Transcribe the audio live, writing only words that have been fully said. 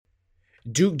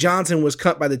Duke Johnson was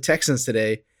cut by the Texans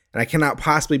today, and I cannot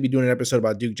possibly be doing an episode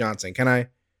about Duke Johnson. Can I?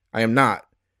 I am not.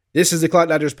 This is the Clock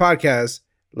Dodgers podcast.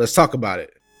 Let's talk about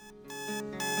it.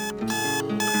 Cannot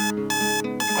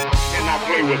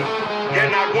play with him.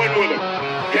 Cannot win with him.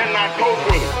 Cannot coach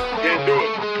with him. Can't do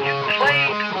it. You play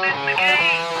to win the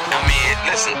game. I mean,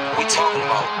 listen, we talking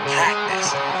about practice.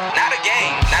 Not a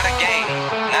game. Not a game.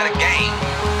 Not a game.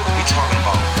 We talking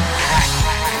about practice.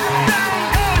 Down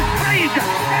goes Frazier.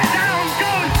 Down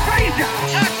goes Frazier.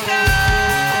 Touchdown!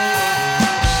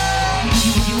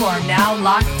 You are now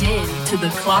locked in to the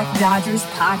Clock Dodgers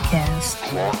podcast.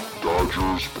 Clock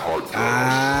Dodgers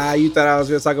podcast. You thought I was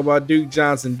going to talk about Duke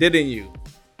Johnson, didn't you?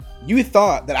 You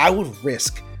thought that I would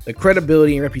risk the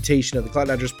credibility and reputation of the Clock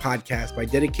Dodgers podcast by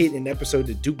dedicating an episode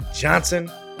to Duke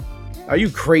Johnson? Are you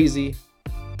crazy?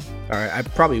 All right, I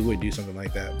probably would do something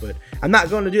like that, but I'm not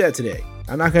going to do that today.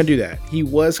 I'm not going to do that. He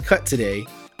was cut today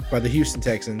by the Houston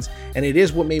Texans, and it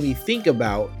is what made me think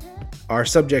about our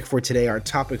subject for today, our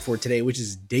topic for today, which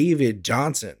is David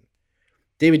Johnson.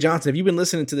 David Johnson, if you've been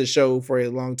listening to the show for a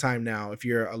long time now, if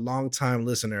you're a long-time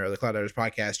listener of the Cloud Dodgers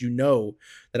podcast, you know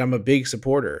that I'm a big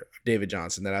supporter of David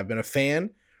Johnson, that I've been a fan,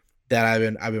 that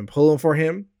I've been pulling for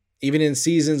him, even in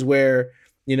seasons where,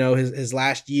 you know, his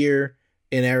last year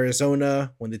in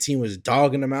Arizona, when the team was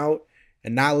dogging him out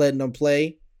and not letting him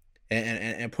play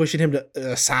and pushing him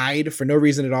aside for no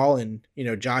reason at all. And, you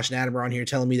know, Josh and Adam are on here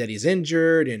telling me that he's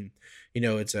injured and, you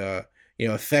know, it's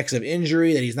effects of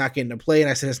injury, that he's not getting to play. And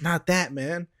I said, it's not that,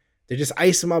 man. They're just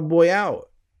icing my boy out.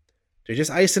 They're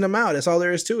just icing him out. That's all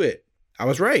there is to it. I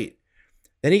was right.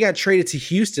 Then he got traded to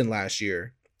Houston last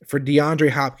year for DeAndre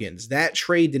Hopkins. That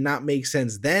trade did not make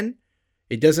sense then.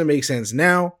 It doesn't make sense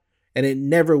now. And it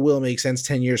never will make sense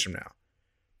 10 years from now.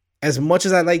 As much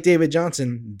as I like David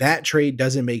Johnson, that trade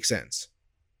doesn't make sense.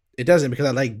 It doesn't, because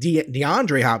I like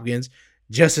DeAndre Hopkins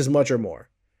just as much or more.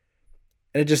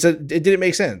 And it didn't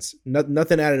make sense.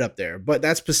 Nothing added up there. But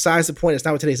that's besides the point. It's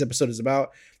not what today's episode is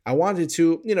about. I wanted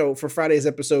to, you know, for Friday's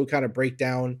episode, kind of break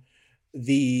down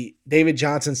the David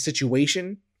Johnson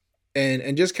situation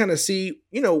and just kind of see,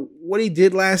 you know, what he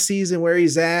did last season, where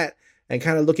he's at, and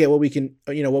kind of look at what we can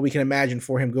imagine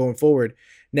for him going forward.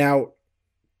 Now,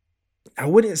 I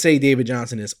wouldn't say David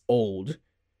Johnson is old.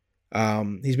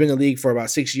 He's been in the league for about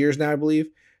 6 years now, I believe.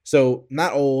 So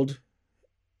not old.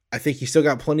 I think he's still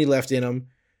got plenty left in him.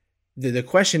 The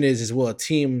question is will a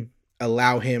team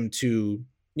allow him to,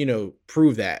 you know,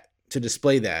 prove that, to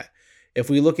display that? If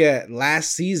we look at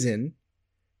last season,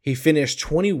 he finished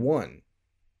 21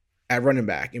 at running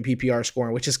back in PPR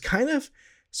scoring, which is kind of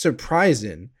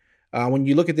surprising. When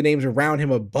you look at the names around him,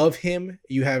 above him,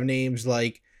 you have names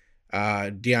like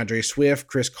DeAndre Swift,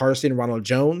 Chris Carson, Ronald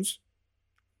Jones.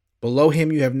 Below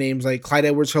him, you have names like Clyde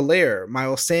Edwards-Helaire,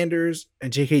 Miles Sanders,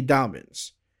 and J.K.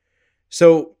 Dobbins.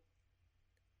 So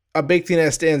a big thing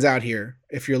that stands out here,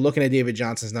 if you're looking at David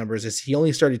Johnson's numbers, is he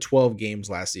only started 12 games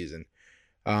last season.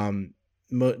 You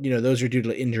know, those are due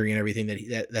to injury and everything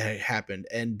that had happened.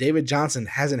 And David Johnson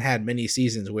hasn't had many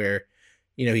seasons where,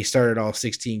 you know, he started all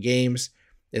 16 games.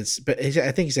 I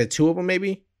think he's had 2 of them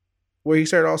maybe where he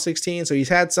started all 16. So he's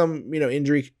had some, you know,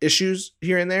 injury issues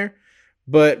here and there.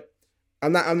 But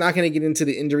I'm not going to get into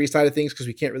the injury side of things because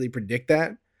we can't really predict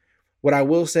that. What I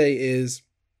will say is,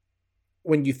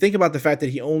 when you think about the fact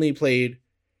that he only played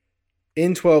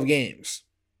in 12 games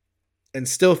and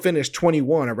still finished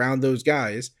 21 around those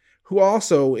guys who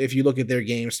also, if you look at their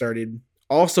games started,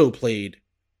 also played,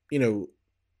 you know,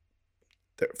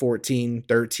 14,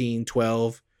 13,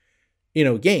 12, you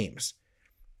know, games.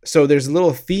 So there's a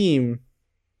little theme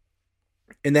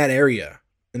in that area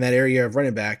of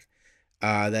running back,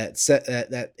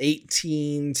 that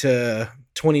 18 to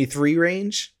 23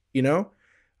 range, you know.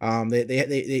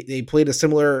 They played a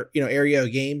similar, you know, area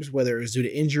of games, whether it was due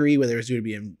to injury, whether it was due to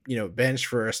being, you know, benched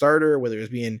for a starter, whether it was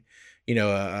being, you know,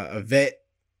 a vet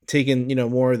taking, you know,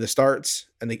 more of the starts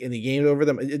and the games over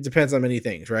them. It depends on many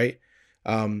things, right?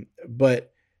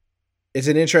 But it's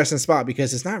an interesting spot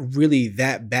because it's not really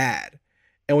that bad.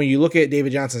 And when you look at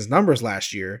David Johnson's numbers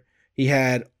last year, he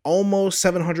had almost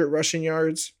 700 rushing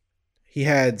yards. He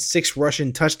had 6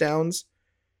 rushing touchdowns.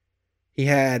 He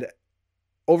had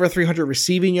over 300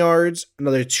 receiving yards,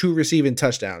 another 2 receiving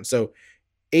touchdowns. So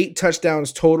 8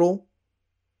 touchdowns total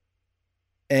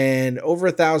and over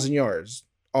 1,000 yards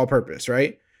all purpose,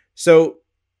 right? So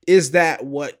is that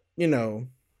what, you know,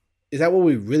 is that what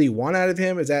we really want out of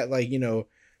him? Is that like, you know,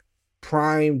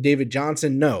 prime David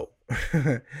Johnson? No.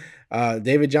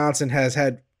 David Johnson has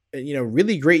had, you know,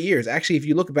 really great years. Actually, if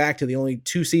you look back to the only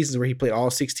 2 seasons where he played all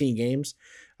 16 games,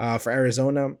 for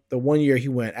Arizona. The 1 year he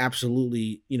went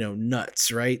absolutely,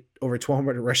 nuts, right? Over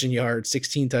 1,200 rushing yards,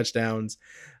 16 touchdowns,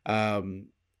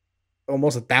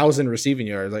 almost 1,000 receiving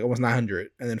yards, like almost 900,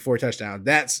 and then 4 touchdowns.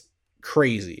 That's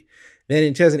crazy. Then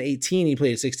in 2018, he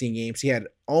played 16 games. He had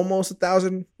almost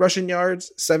 1,000 rushing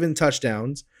yards, 7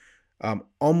 touchdowns,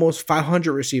 almost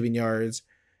 500 receiving yards,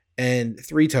 and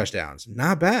 3 touchdowns.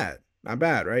 Not bad,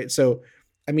 right? So,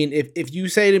 I mean, if you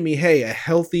say to me, hey, a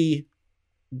healthy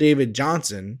David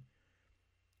Johnson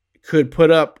could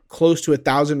put up close to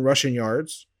 1,000 rushing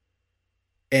yards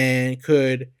and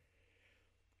could,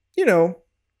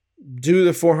 do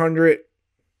the 400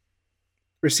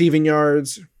 receiving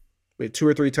yards with 2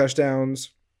 or 3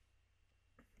 touchdowns,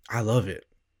 I love it.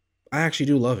 I actually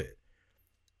do love it.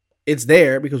 It's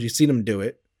there because you've seen him do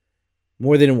it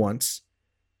more than once.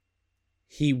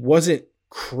 He wasn't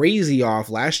crazy off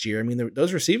last year. I mean,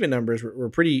 those receiving numbers were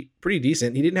pretty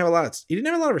decent. He didn't have a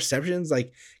lot of receptions,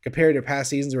 like compared to past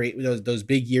seasons where those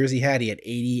big years he had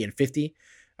 80 and 50. He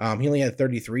only had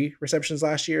 33 receptions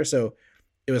last year, so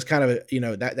it was kind of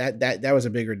that was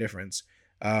a bigger difference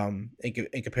in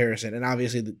comparison. And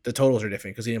obviously the totals are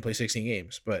different because he didn't play 16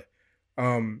 games. But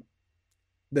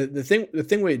the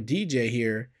thing with DJ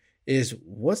here is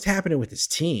what's happening with his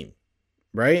team,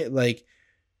 right? Like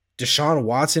Deshaun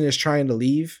Watson is trying to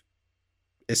leave.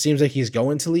 It seems like he's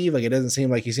going to leave. Like it doesn't seem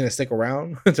like he's going to stick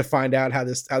around to find out how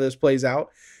this plays out.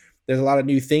 There's a lot of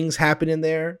new things happening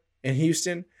there in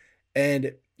Houston,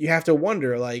 and you have to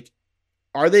wonder, like,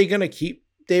 are they going to keep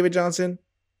David Johnson?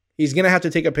 He's going to have to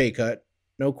take a pay cut,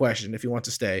 no question, if he wants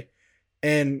to stay.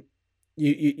 And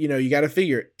you got to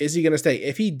figure, is he going to stay?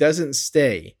 If he doesn't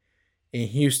stay in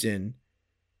Houston,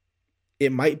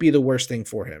 it might be the worst thing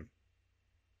for him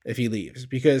if he leaves,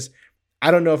 because I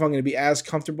don't know if I'm going to be as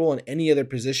comfortable in any other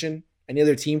position, any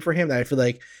other team for him, that I feel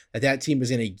like that team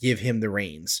is going to give him the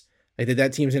reins. Like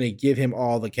that team's going to give him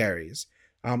all the carries.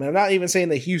 And I'm not even saying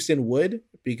that Houston would,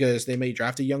 because they may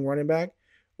draft a young running back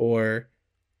or,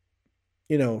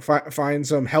 find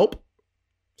some help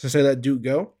to say let Duke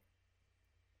go.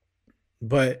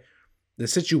 But the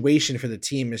situation for the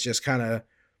team is just kind of,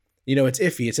 it's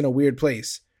iffy. It's in a weird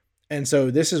place. And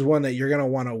so this is one that you're going to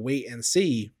want to wait and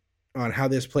see on how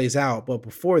this plays out. But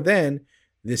before then,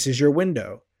 this is your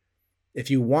window.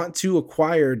 If you want to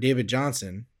acquire David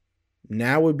Johnson,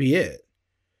 now would be it.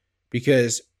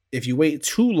 Because if you wait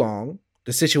too long,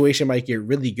 the situation might get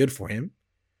really good for him.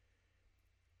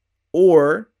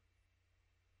 Or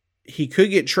he could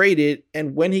get traded,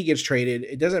 and when he gets traded,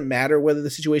 it doesn't matter whether the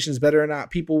situation is better or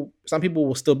not. Some people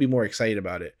will still be more excited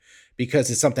about it because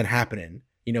it's something happening.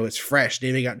 It's fresh.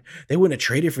 They wouldn't have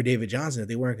traded for David Johnson if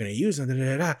they weren't going to use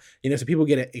him. So people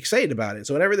get excited about it.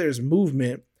 So whenever there's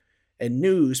movement and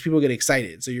news, people get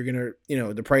excited. So you're going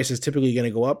to, the price is typically going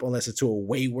to go up unless it's to a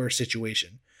way worse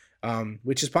situation,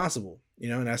 which is possible,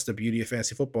 and that's the beauty of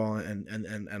fantasy football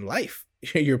and life.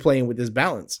 You're playing with this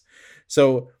balance.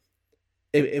 So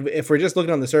if we're just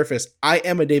looking on the surface, I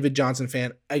am a David Johnson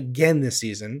fan again this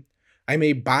season. I'm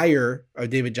a buyer of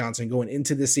David Johnson going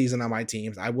into this season on my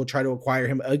teams. I will try to acquire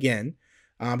him again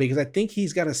because I think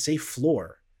he's got a safe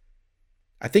floor.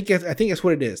 I think that's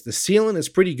what it is. The ceiling is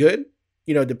pretty good,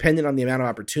 depending on the amount of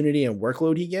opportunity and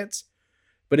workload he gets.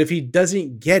 But if he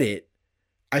doesn't get it,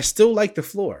 I still like the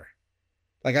floor.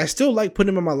 Like I still like putting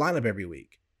him in my lineup every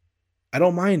week. I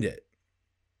don't mind it.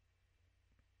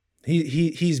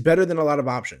 He's better than a lot of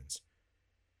options.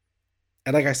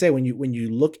 And like I said, when you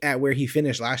look at where he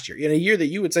finished last year, in a year that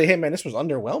you would say, hey man, this was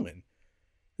underwhelming.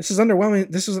 This is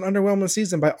underwhelming. This was an underwhelming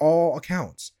season by all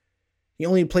accounts. He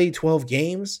only played 12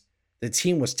 games. The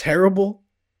team was terrible.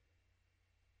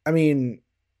 I mean,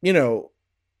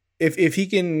 if he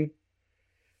can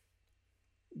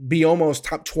be almost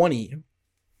top 20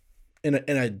 in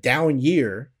a down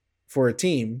year for a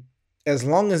team, as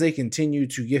long as they continue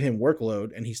to give him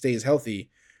workload and he stays healthy,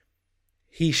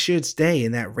 he should stay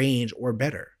in that range or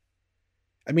better.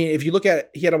 I mean, if you look at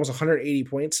it, he had almost 180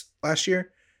 points last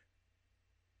year.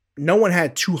 No one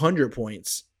had 200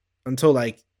 points until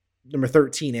like number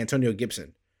 13, Antonio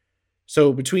Gibson.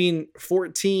 So between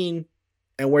 14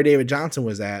 and where David Johnson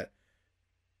was at,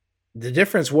 the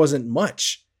difference wasn't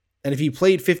much. And if he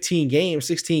played 15 games,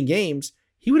 16 games,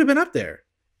 he would have been up there.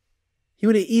 He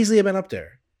would have easily been up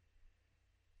there.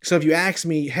 So if you ask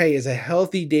me, hey, is a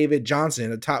healthy David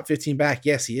Johnson a top 15 back?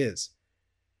 Yes, he is.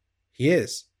 He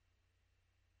is.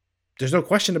 There's no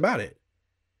question about it.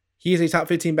 He is a top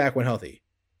 15 back when healthy.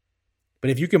 But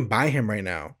if you can buy him right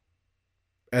now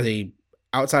as a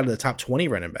outside of the top 20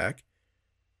 running back,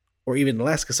 or even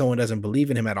less because someone doesn't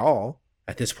believe in him at all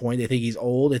at this point, they think he's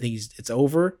old, they think it's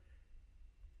over,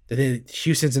 they think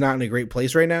Houston's not in a great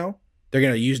place right now, They're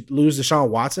going to lose Deshaun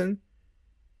Watson?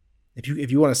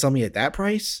 If you want to sell me at that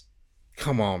price,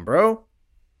 come on, bro.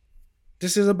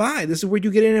 This is a buy. This is where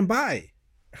you get in and buy.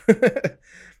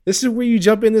 This is where you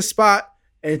jump in this spot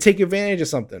and take advantage of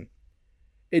something.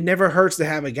 It never hurts to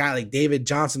have a guy like David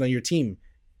Johnson on your team.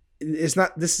 It's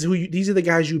not. These are the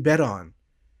guys you bet on.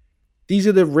 These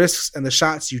are the risks and the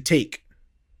shots you take.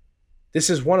 This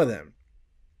is one of them.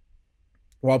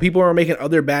 While people are making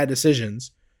other bad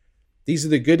decisions, these are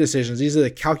the good decisions. These are the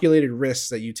calculated risks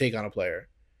that you take on a player.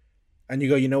 And you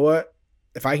go, you know what?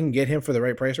 If I can get him for the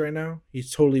right price right now,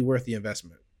 he's totally worth the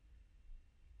investment.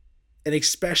 And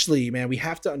especially, man, we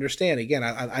have to understand, again,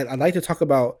 I like to talk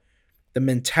about the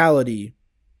mentality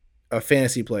of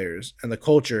fantasy players and the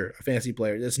culture of fantasy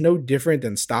players. It's no different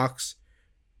than stocks.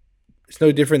 It's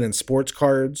no different than sports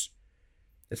cards.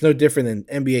 It's no different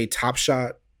than NBA Top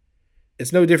Shot.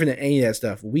 It's no different than any of that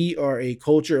stuff. We are a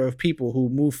culture of people who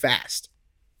move fast,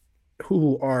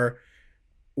 who are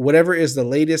whatever is the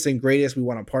latest and greatest, we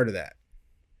want a part of that.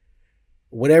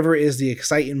 Whatever is the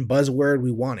exciting buzzword,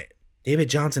 we want it. David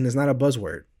Johnson is not a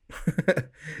buzzword.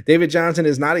 David Johnson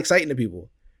is not exciting to people.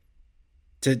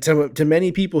 To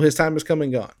many people, his time has come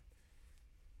and gone.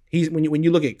 He's when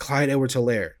you look at Clyde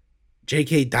Edwards-Helaire,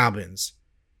 J.K. Dobbins,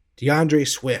 DeAndre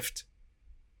Swift,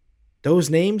 those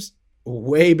names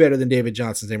way better than David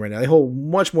Johnson's name right now. They hold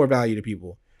much more value to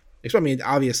people. I mean,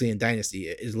 obviously in Dynasty,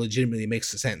 it legitimately makes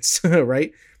sense,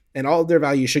 right? And all of their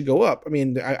value should go up. I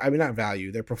mean, not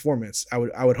value, their performance. I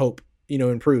would hope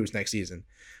improves next season.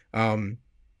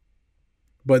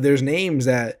 But there's names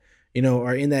that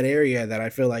are in that area that I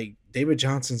feel like David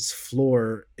Johnson's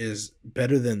floor is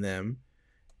better than them,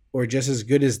 or just as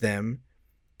good as them,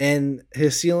 and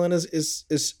his ceiling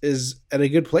is at a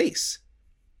good place.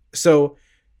 So,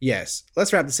 yes,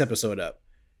 let's wrap this episode up.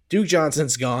 Duke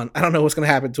Johnson's gone. I don't know what's going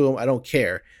to happen to him. I don't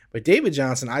care. But David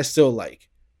Johnson, I still like.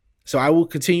 So I will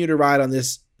continue to ride on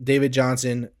this David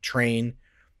Johnson train.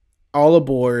 All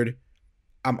aboard.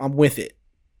 I'm with it.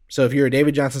 So if you're a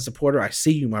David Johnson supporter, I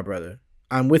see you, my brother.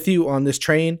 I'm with you on this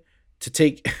train to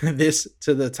take this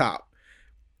to the top.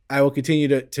 I will continue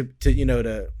to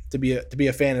be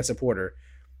a fan and supporter.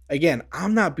 Again,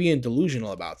 I'm not being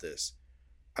delusional about this.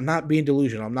 I'm not being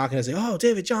delusional. I'm not going to say, oh,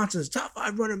 David Johnson's top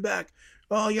 5 running back.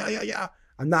 Oh, yeah.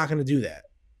 I'm not going to do that.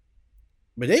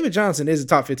 But David Johnson is a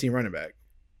top 15 running back.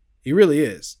 He really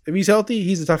is. If he's healthy,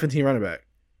 he's a top 15 running back.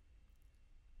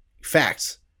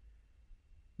 Facts.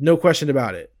 No question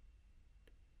about it.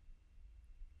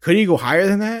 Could he go higher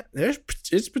than that?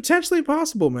 It's potentially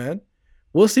possible, man.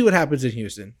 We'll see what happens in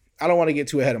Houston. I don't want to get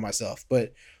too ahead of myself,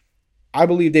 but I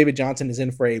believe David Johnson is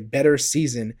in for a better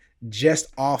season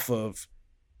just off of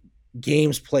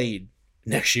games played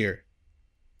next year.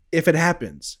 If it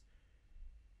happens.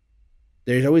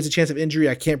 There's always a chance of injury.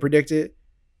 I can't predict it.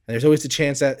 And there's always a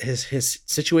chance that his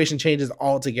situation changes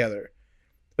altogether.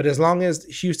 But as long as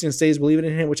Houston stays believing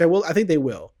in him, which I think they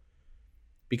will,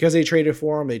 because they traded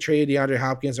for him, they traded DeAndre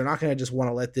Hopkins, they're not going to just want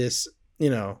to let this,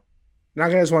 not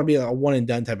going to just want to be a one and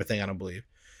done type of thing, I don't believe.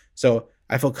 So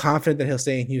I feel confident that he'll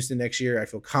stay in Houston next year. I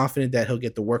feel confident that he'll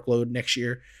get the workload next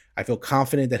year. I feel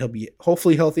confident that he'll be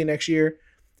hopefully healthy next year.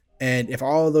 And if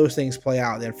all of those things play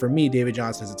out, then for me, David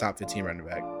Johnson is a top 15 running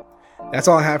back. That's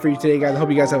all I have for you today, guys. I hope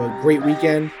you guys have a great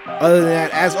weekend. Other than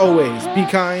that, as always, be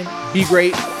kind, be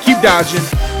great, keep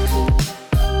dodging.